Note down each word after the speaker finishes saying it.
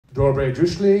Dobre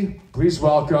Jushli, please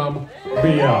welcome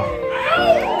Leah.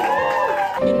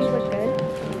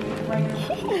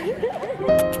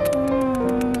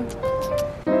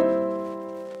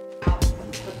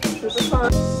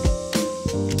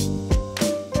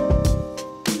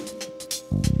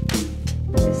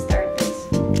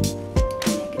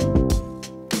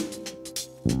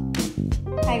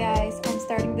 Hi guys, I'm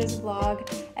starting this vlog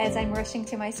as I'm rushing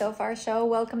to my Sofar show.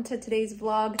 Welcome to today's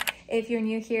vlog. If you're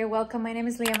new here, welcome. My name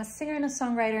is Leah. I'm a singer and a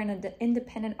songwriter and an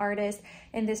independent artist.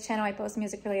 In this channel, I post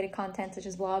music-related content such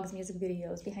as vlogs, music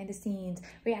videos, behind the scenes,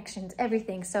 reactions,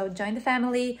 everything. So join the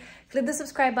family, click the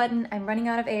subscribe button. I'm running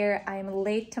out of air. I'm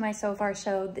late to my Sofar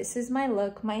show. This is my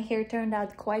look. My hair turned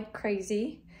out quite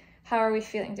crazy. How are we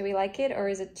feeling? Do we like it or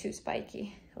is it too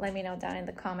spiky? Let me know down in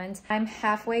the comments. I'm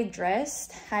halfway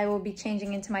dressed. I will be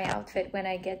changing into my outfit when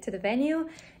I get to the venue,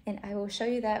 and I will show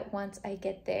you that once I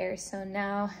get there. So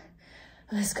now,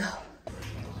 let's go.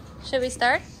 Should we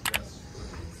start?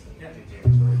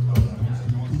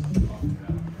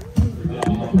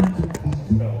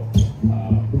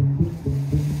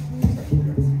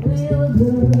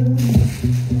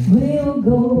 We'll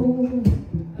go,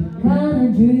 kind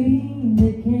of dream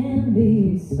that can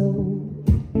be so.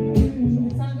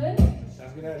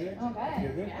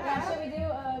 Okay. Yeah, should we do a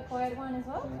quiet one as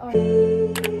well? Or...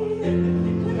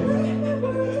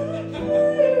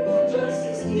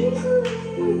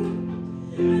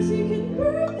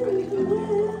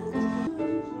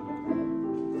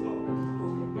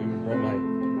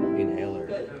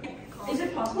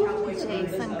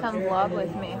 Jason, come vlog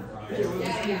with me.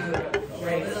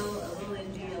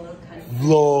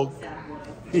 Vlog.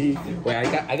 Wait,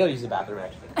 I gotta use the bathroom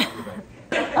actually.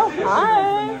 Oh,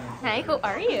 hi. Hi, who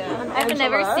are you? I've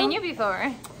never seen you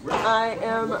before. I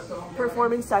am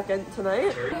performing second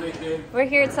tonight. We're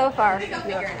here at Sofar.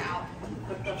 Yeah.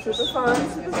 Super fun,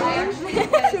 super fun.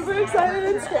 Super excited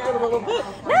and scared a little bit.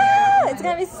 No, it's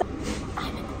gonna be so...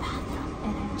 I'm in the bathroom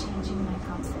and I'm changing my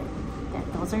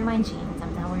outfit. Those are my jeans.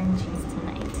 I'm not wearing jeans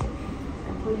tonight.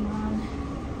 I'm putting on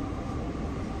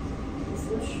these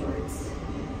little shorts.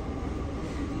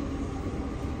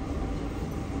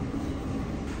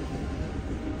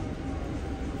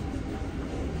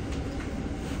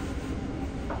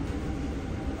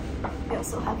 We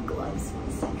also have gloves.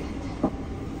 1 second.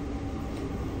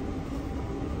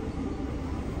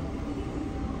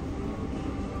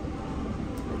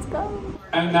 Let's go.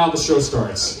 And now the show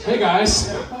starts. Hey guys,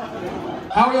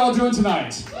 how are y'all doing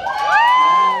tonight?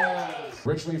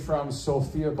 Originally from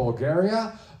Sofia,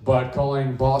 Bulgaria, but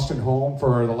calling Boston home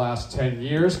for the last 10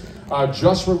 years.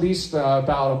 Just released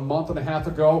about a month and a half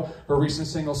ago, her recent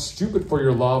single, Stupid for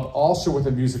Your Love, also with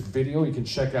a music video you can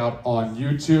check out on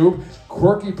YouTube.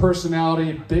 Quirky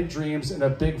personality, big dreams, and a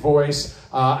big voice,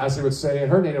 as they would say in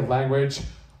her native language.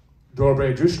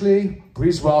 Dobre Jushli,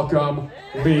 please welcome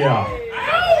Leah.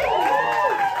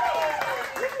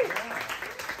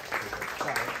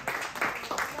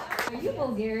 Are you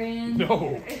Bulgarian?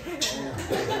 No.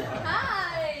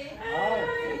 Hi.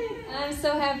 I'm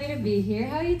so happy to be here.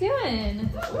 How are you doing?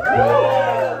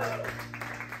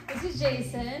 This is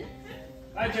Jason.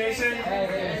 Hi, Jason.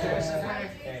 Hey,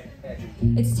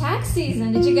 Jason. It's tax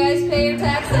season. Did you guys pay your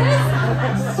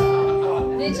taxes?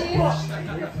 Did you?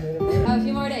 Oh, a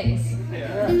few more days.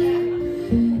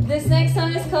 This next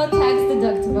song is called Tax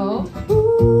Deductible.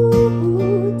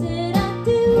 Ooh, did I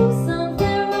do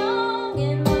something wrong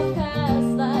in my past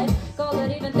life? God,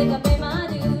 don't even think I pay my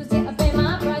dues. Yeah, I pay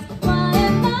my price. Why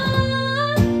am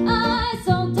I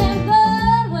so damn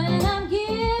good when I'm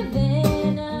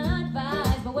giving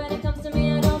advice? But when it comes to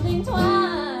me, I don't think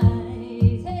twice.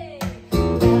 Hey,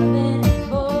 loving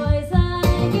boys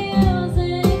like you's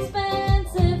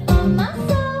expensive for my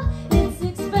soul. It's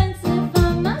expensive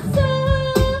for my soul.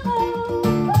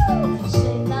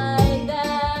 Shit like that.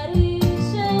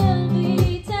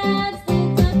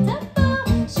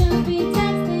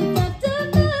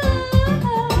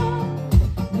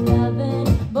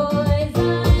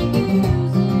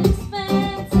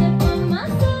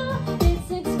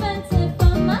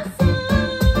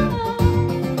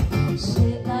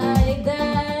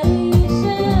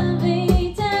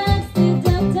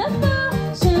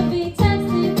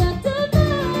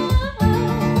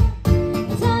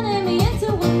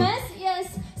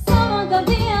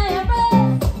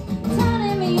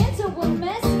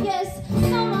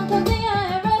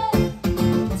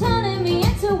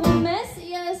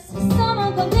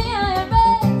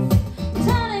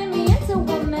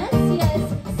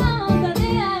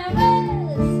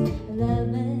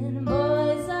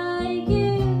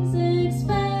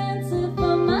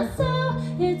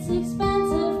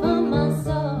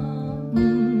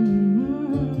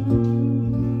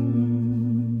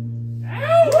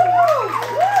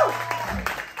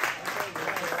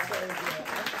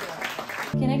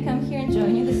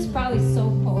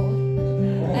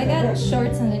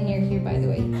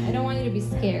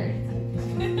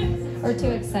 Or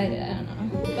too excited, I don't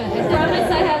know. But I promise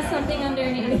I have something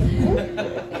underneath.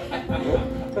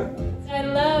 I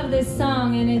love this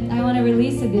song and I want to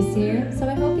release it this year, so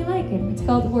I hope you like it. It's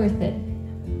called Worth It.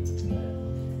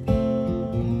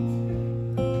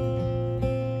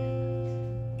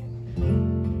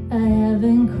 I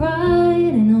haven't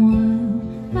cried in a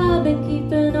while. I've been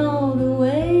keeping all the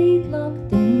weight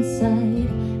locked inside.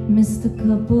 Missed a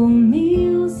couple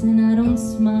meals and I don't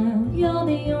smile. You're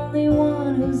the only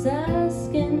one who's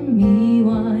asking me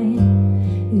why.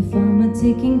 If I'm a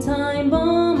ticking time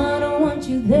bomb, I don't want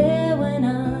you there when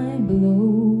I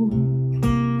blow.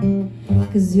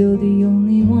 'Cause you're the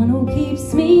only one who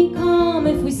keeps me calm.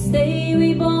 If we stay,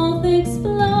 we both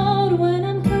explode. When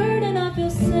I'm hurt and I feel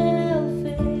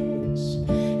selfish,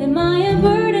 am I a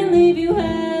burden, leave you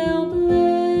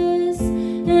helpless?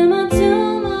 Am I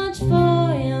too much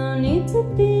for you? I need to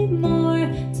be more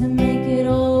to make it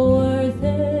all worth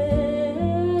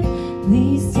it.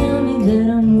 Please tell me that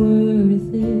I'm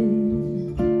worth it.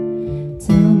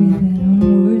 Tell me that I'm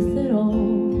worth it all.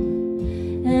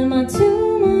 Am I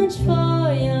too much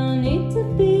for you? I need to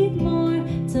be more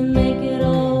to make it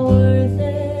all worth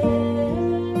it.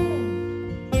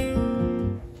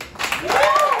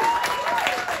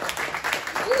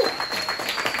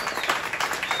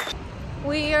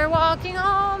 We are walking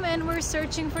home and we're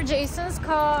searching for Jason's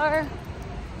car.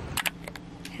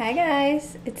 Hi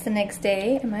guys, it's the next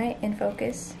day. Am I in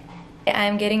focus?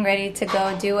 I'm getting ready to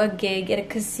go do a gig at a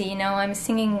casino. I'm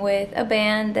singing with a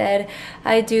band that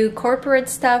I do corporate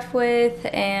stuff with,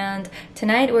 and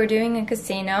tonight we're doing a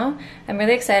casino. I'm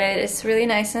really excited. It's really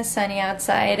nice and sunny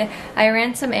outside. I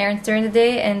ran some errands during the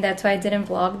day and that's why I didn't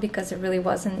vlog, because it really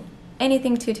wasn't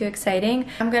anything too exciting.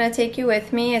 I'm gonna take you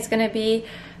with me. It's gonna be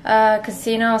a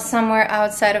casino somewhere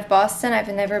outside of Boston. I've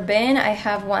never been. I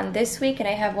have one this week and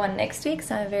I have one next week,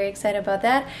 so I'm very excited about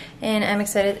that, and I'm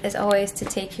excited as always to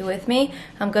take you with me.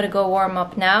 I'm gonna go warm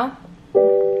up now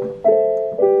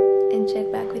and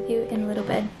check back with you in a little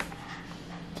bit.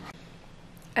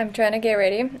 I'm trying to get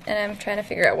ready and I'm trying to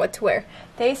figure out what to wear.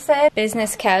 They said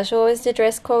business casual is the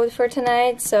dress code for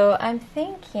tonight, so I'm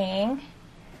thinking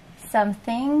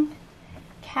something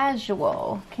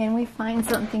casual. Can we find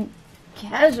something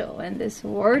casual in this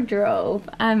wardrobe?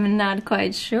 I'm not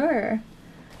quite sure.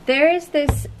 There is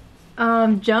this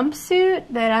jumpsuit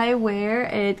that I wear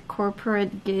at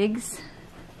corporate gigs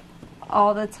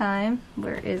all the time.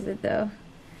 Where is it though?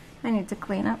 I need to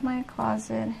clean up my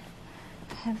closet.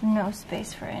 I have no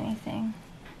space for anything.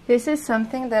 This is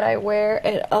something that I wear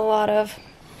at a lot of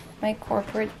my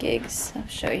corporate gigs. I'll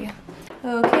show you.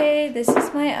 Okay, this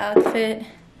is my outfit.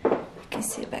 You can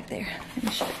see it back there. Let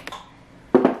me show you.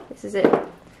 This is it.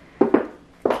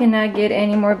 Cannot get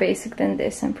any more basic than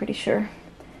this, I'm pretty sure.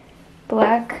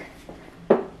 Black,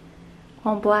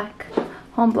 on black,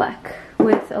 on black,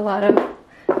 with a lot of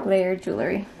layered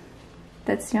jewelry.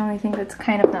 That's the only thing that's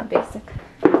kind of not basic.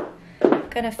 I'm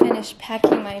gonna finish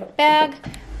packing my bag,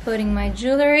 putting my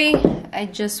jewelry. I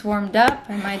just warmed up.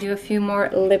 I might do a few more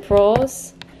lip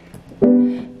rolls.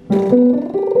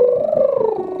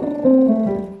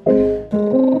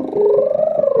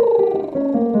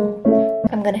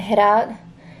 I'm gonna head out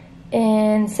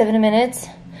in 7 minutes.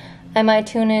 I might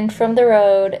tune in from the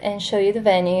road and show you the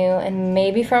venue, and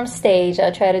maybe from stage.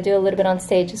 I'll try to do a little bit on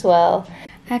stage as well.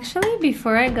 Actually,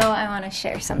 before I go, I want to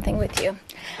share something with you.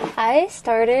 I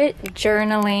started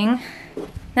journaling,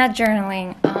 not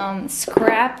journaling,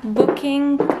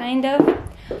 scrapbooking kind of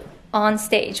on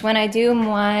stage. When I do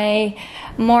my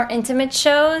more intimate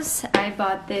shows, I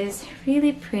bought this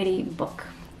really pretty book.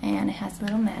 And it has a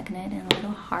little magnet and a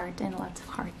little heart and lots of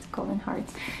hearts, golden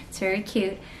hearts. It's very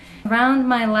cute. Around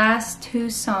my last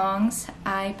 2 songs,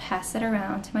 I pass it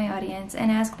around to my audience and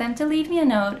ask them to leave me a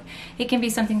note. It can be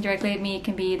something directly at me. It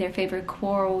can be their favorite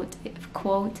quote.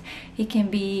 It can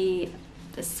be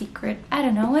a secret. I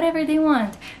don't know, whatever they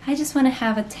want. I just want to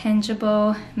have a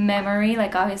tangible memory.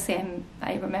 Like obviously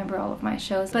I remember all of my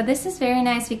shows, but this is very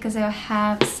nice because I'll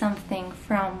have something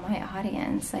from my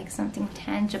audience, like something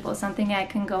tangible, something I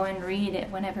can go and read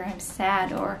it whenever I'm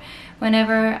sad or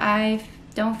whenever I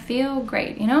don't feel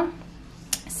great, you know?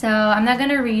 So I'm not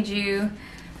gonna read you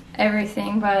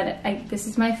everything, but this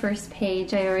is my first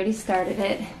page. I already started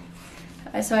it.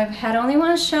 So I've had only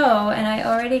one show and I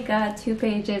already got 2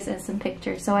 pages and some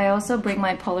pictures. So I also bring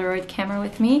my Polaroid camera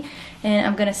with me and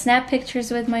I'm gonna snap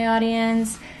pictures with my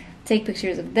audience, take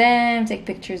pictures of them, take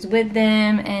pictures with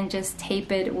them, and just tape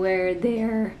it where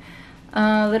their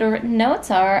little written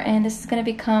notes are. And this is gonna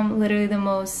become literally the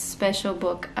most special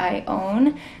book I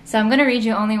own. So I'm gonna read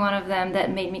you only one of them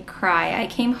that made me cry. I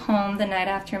came home the night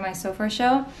after my Sofar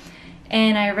show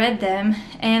and I read them,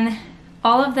 and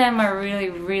all of them are really,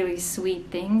 really sweet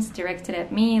things directed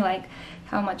at me, like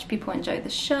how much people enjoy the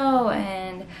show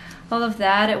and all of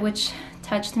that, which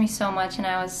touched me so much, and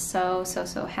I was so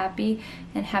happy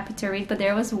to read. But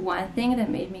there was one thing that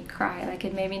made me cry. Like,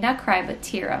 it made me not cry but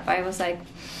tear up. I was like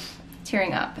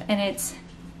tearing up, and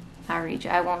I'll read you.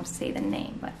 I won't say the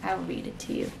name, but I'll read it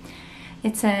to you.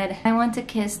 It said, "I want to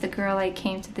kiss the girl I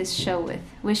came to this show with.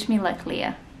 Wish me luck,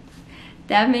 Leah."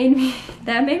 That made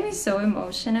me so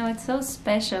emotional. It's so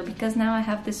special because now I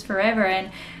have this forever,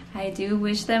 and I do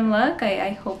wish them luck. I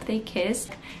hope they kiss.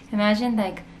 Imagine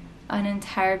like an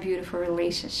entire beautiful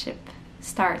relationship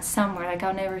starts somewhere. Like,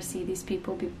 I'll never see these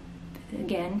people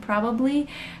again probably,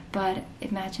 but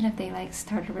imagine if they like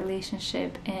start a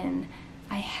relationship and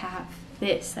I have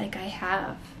this, like I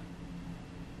have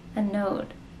a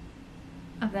note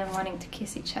of them wanting to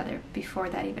kiss each other before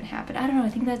that even happened. I don't know, I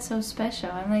think that's so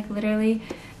special. I'm like literally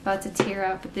about to tear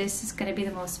up. This is gonna be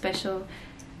the most special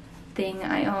thing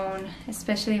I own,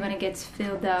 especially when it gets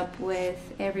filled up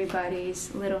with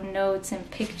everybody's little notes and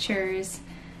pictures.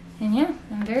 And yeah,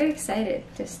 I'm very excited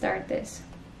to start this.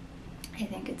 I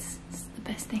think it's the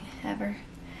best thing ever.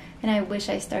 And I wish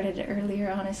I started it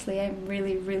earlier, honestly. I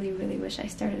really wish I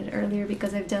started it earlier,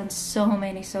 because I've done so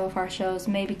many Sofar shows,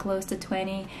 maybe close to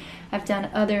 20. I've done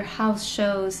other house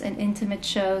shows and intimate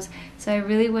shows, so I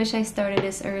really wish I started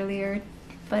this earlier,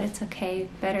 but it's okay.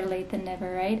 Better late than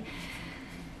never, right?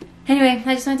 Anyway,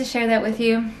 I just wanted to share that with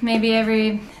you. Maybe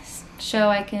every show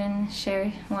I can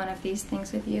share one of these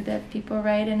things with you that people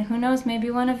write, and who knows, maybe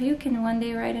one of you can one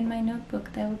day write in my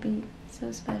notebook. That would be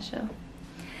so special.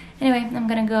 Anyway, I'm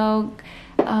gonna go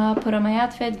put on my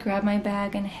outfit, grab my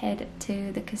bag, and head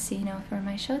to the casino for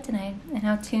my show tonight. And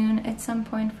I'll tune at some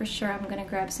point for sure. I'm gonna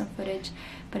grab some footage,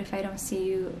 but if I don't see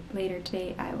you later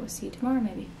today, I will see you tomorrow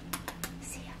maybe.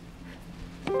 See ya.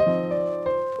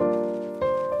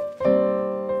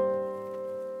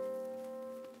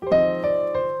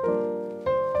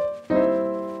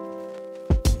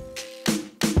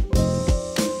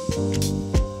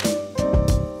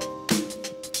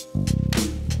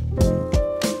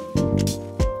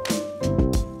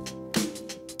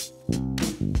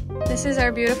 This is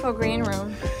our beautiful green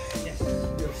room.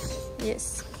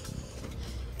 Yes.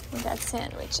 We got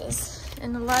sandwiches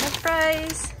and a lot of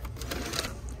fries.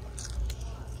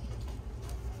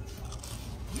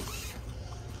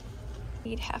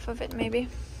 Eat half of it maybe.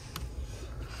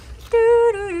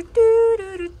 Do, do, do,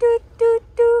 do, do, do, do,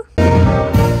 do.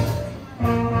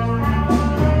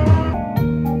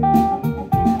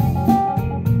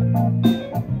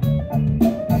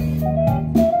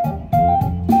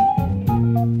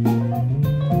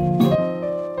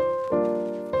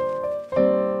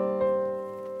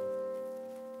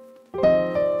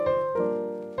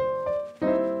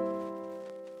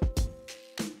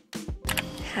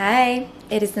 Hi,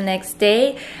 it is the next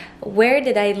day. Where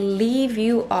did I leave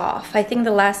you off? I think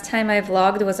the last time I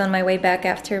vlogged was on my way back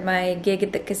after my gig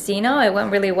at the casino. It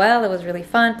went really well. It was really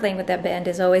fun. Playing with that band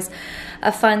is always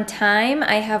a fun time.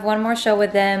 I have one more show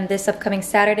with them this upcoming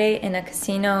Saturday in a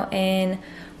casino in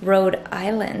Rhode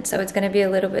Island, so it's gonna be a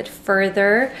little bit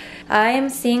further. I am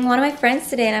seeing one of my friends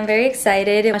today and I'm very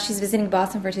excited. She's visiting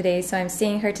Boston for today, so I'm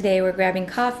seeing her today. We're grabbing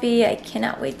coffee. I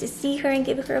cannot wait to see her and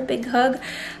give her a big hug.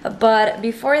 But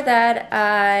before that,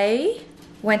 I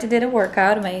went and did a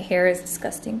workout. My hair is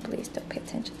disgusting. Please don't pay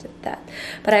attention to that.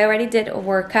 But I already did a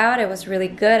workout. It was really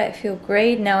good. I feel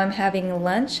great. Now I'm having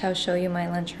lunch. I'll show you my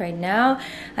lunch right now.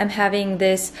 I'm having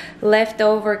this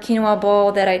leftover quinoa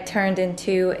bowl that I turned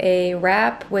into a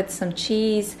wrap with some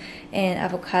cheese and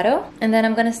avocado. And then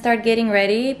I'm gonna start getting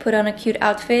ready, put on a cute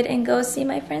outfit, and go see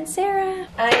my friend Sarah.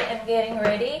 I am getting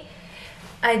ready.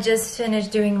 I just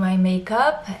finished doing my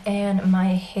makeup and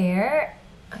my hair.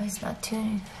 Oh, it's not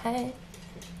tuning. Hi.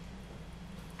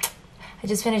 I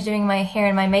just finished doing my hair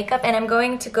and my makeup, and I'm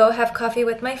going to go have coffee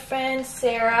with my friend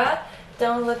Sarah.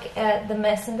 Don't look at the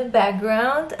mess in the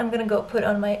background. I'm gonna go put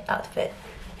on my outfit.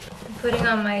 I'm putting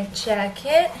on my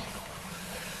jacket,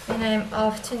 and I'm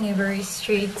off to Newbury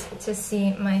Street to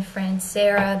see my friend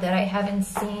Sarah that I haven't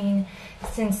seen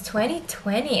since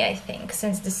 2020, I think.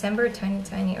 Since December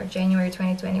 2020 or January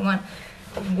 2021.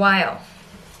 Wow.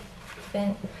 It's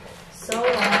been so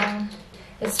long.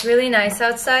 It's really nice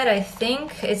outside. I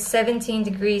think it's 17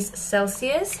 degrees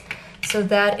Celsius. So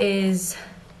that is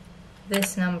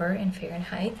this number in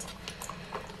Fahrenheit.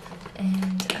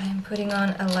 And I'm putting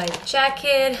on a light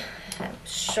jacket, a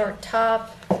short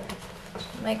top,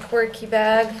 my quirky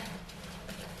bag.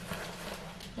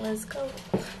 Let's go.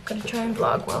 Gonna try and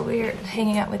vlog while we're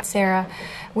hanging out with Sarah.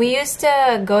 We used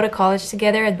to go to college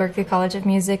together at Berklee College of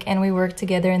Music, and we worked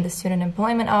together in the student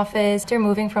employment office. After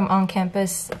moving from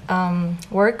on-campus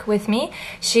work with me,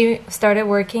 she started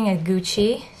working at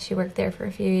Gucci. She worked there for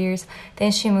a few years.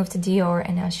 Then she moved to Dior,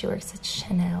 and now she works at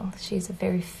Chanel. She's a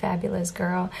very fabulous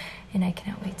girl, and I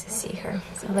cannot wait to see her.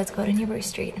 So let's go to Newbury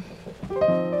Street.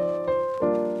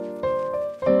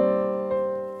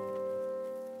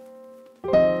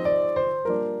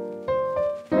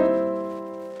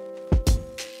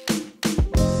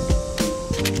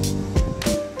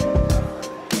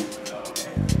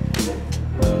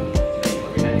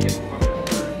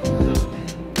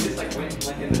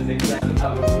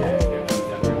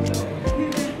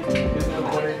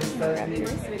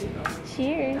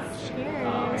 Cheers.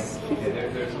 Cheers.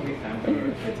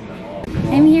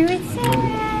 I'm here with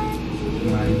Sarah.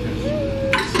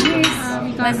 Cheers.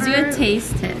 Let's do a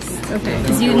taste test. Okay.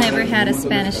 Because you never had a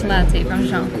Spanish latte from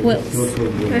Jean Quilt's.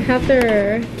 I have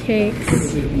their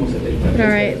cakes.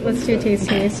 Alright, let's do a taste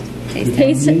test.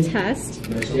 Taste test.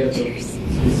 Cheers.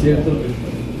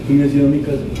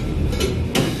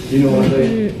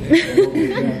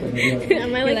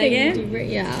 Am I like a YouTuber?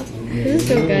 Yeah. This is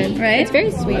so good. Right? It's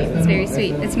very sweet. It's very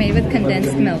sweet. It's made with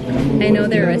condensed milk. I know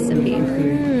their recipe.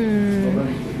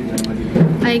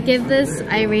 I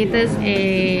rate this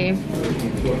a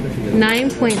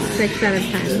 9.6 out of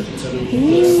 10.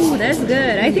 Ooh, that's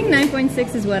good. I think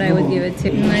 9.6 is what I would give it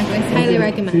to. 9.6. Highly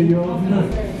recommend.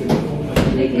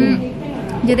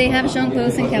 Do they have Jean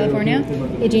Quilt's in California?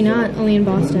 They do not, only in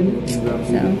Boston.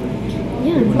 So,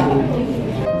 yeah.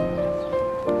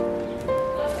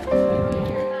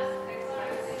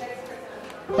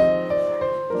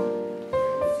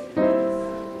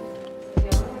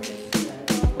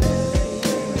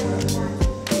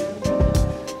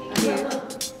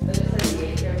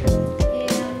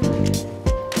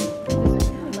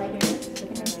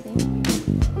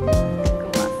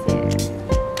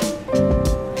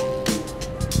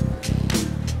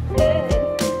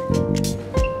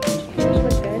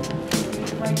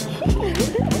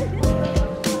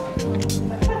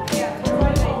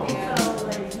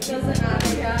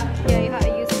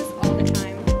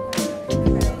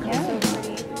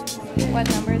 what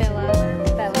number?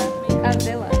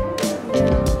 Villa.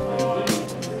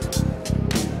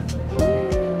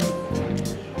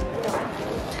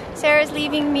 Sarah's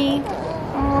leaving me.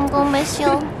 Oh, I'm gonna miss you.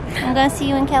 I'm gonna see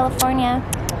you in California.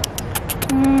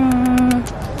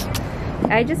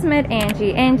 I just met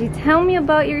Angie. Angie, tell me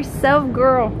about yourself,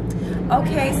 girl.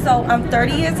 Okay, so I'm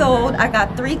 30 years old. I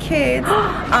got 3 kids.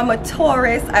 I'm a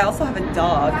tourist. I also have a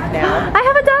dog now. I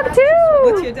have a dog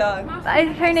too. What's your dog?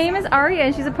 Her name is Aria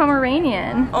and she's a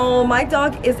Pomeranian. Oh, my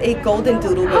dog is a golden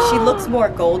doodle, but she looks more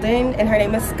golden, and her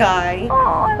name is Sky. Oh,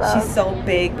 I love She's so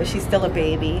big, but she's still a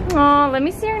baby. Oh, let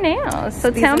me see your nails. So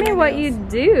These tell are me my what nails. you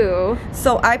do.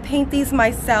 So I paint these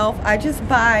myself. I just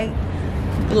buy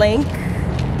blank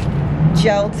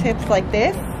gel tips like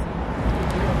this.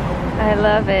 I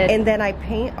love it. And then I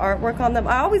paint artwork on them.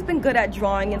 I've always been good at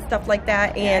drawing and stuff like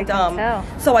that. And I can tell.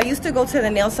 so I used to go to the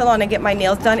nail salon and get my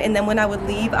nails done, and then when I would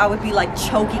leave, I would be like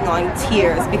choking on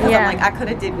tears because Yeah. I'm like, I could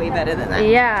have did way better than that.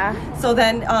 Yeah. So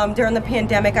then during the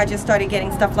pandemic, I just started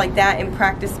getting stuff like that and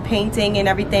practice painting and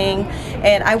everything.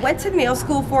 And I went to nail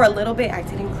school for a little bit. I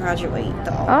didn't graduate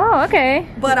though. Oh, okay.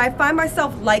 But I find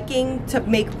myself liking to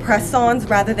make press-ons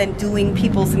rather than doing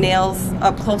people's nails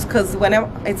up close, because when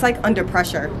it's like under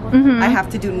pressure. I have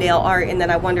to do nail art, and then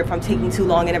I wonder if I'm taking too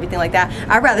long and everything like that.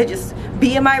 I'd rather just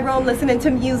be in my room listening to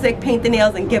music, paint the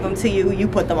nails, and give them to you. You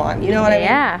put them on. You know what I mean?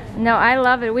 Yeah. No, I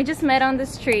love it. We just met on the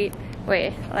street.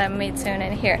 Wait, let me tune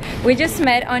in here. We just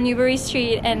met on Newbury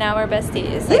Street and now we're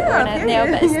besties. Like, Yeah, we're not nail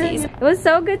yeah. besties. It was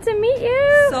so good to meet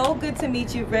you. So good to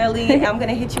meet you, really. I'm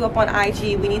gonna hit you up on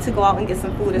IG. We need to go out and get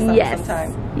some food or something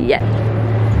sometime. Yeah.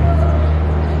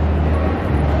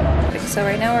 So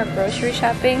right now we're grocery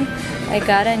shopping. I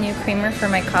got a new creamer for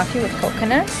my coffee with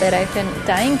coconut that I've been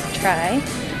dying to try.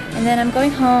 And then I'm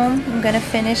going home. I'm gonna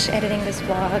finish editing this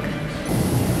vlog.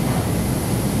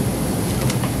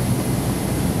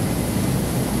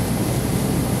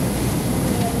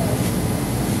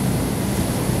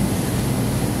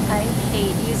 I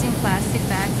hate using plastic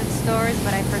bags at stores,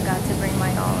 but I forgot to bring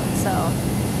my own, so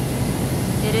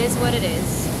it is what it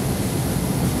is.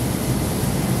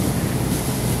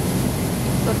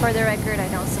 But for the record, I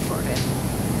don't support it.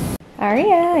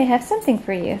 Aria, I have something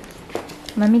for you.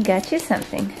 Mommy got you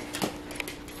something.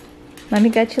 Mommy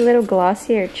got you little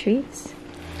Glossier treats.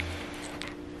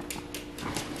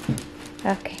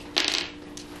 Okay.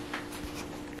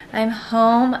 I'm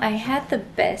home. I had the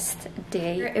best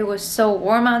day. It was so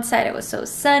warm outside, it was so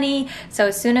sunny. So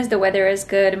as soon as the weather is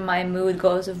good, my mood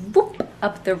goes whoop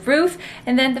up the roof.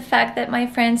 And then the fact that my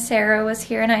friend Sarah was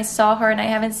here and I saw her and I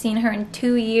haven't seen her in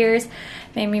 2 years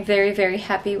made me very, very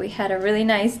happy. We had a really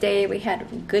nice day. We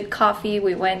had good coffee.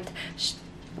 We went,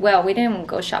 well, we didn't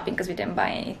go shopping because we didn't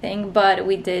buy anything, but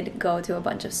we did go to a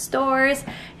bunch of stores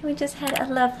and we just had a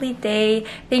lovely day.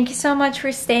 Thank you so much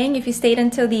for staying. If you stayed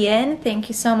until the end, thank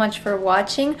you so much for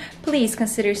watching. Please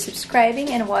consider subscribing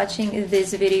and watching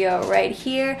this video right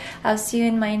here. I'll see you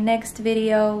in my next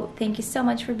video. Thank you so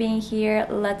much for being here.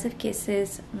 Lots of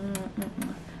kisses.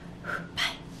 Bye.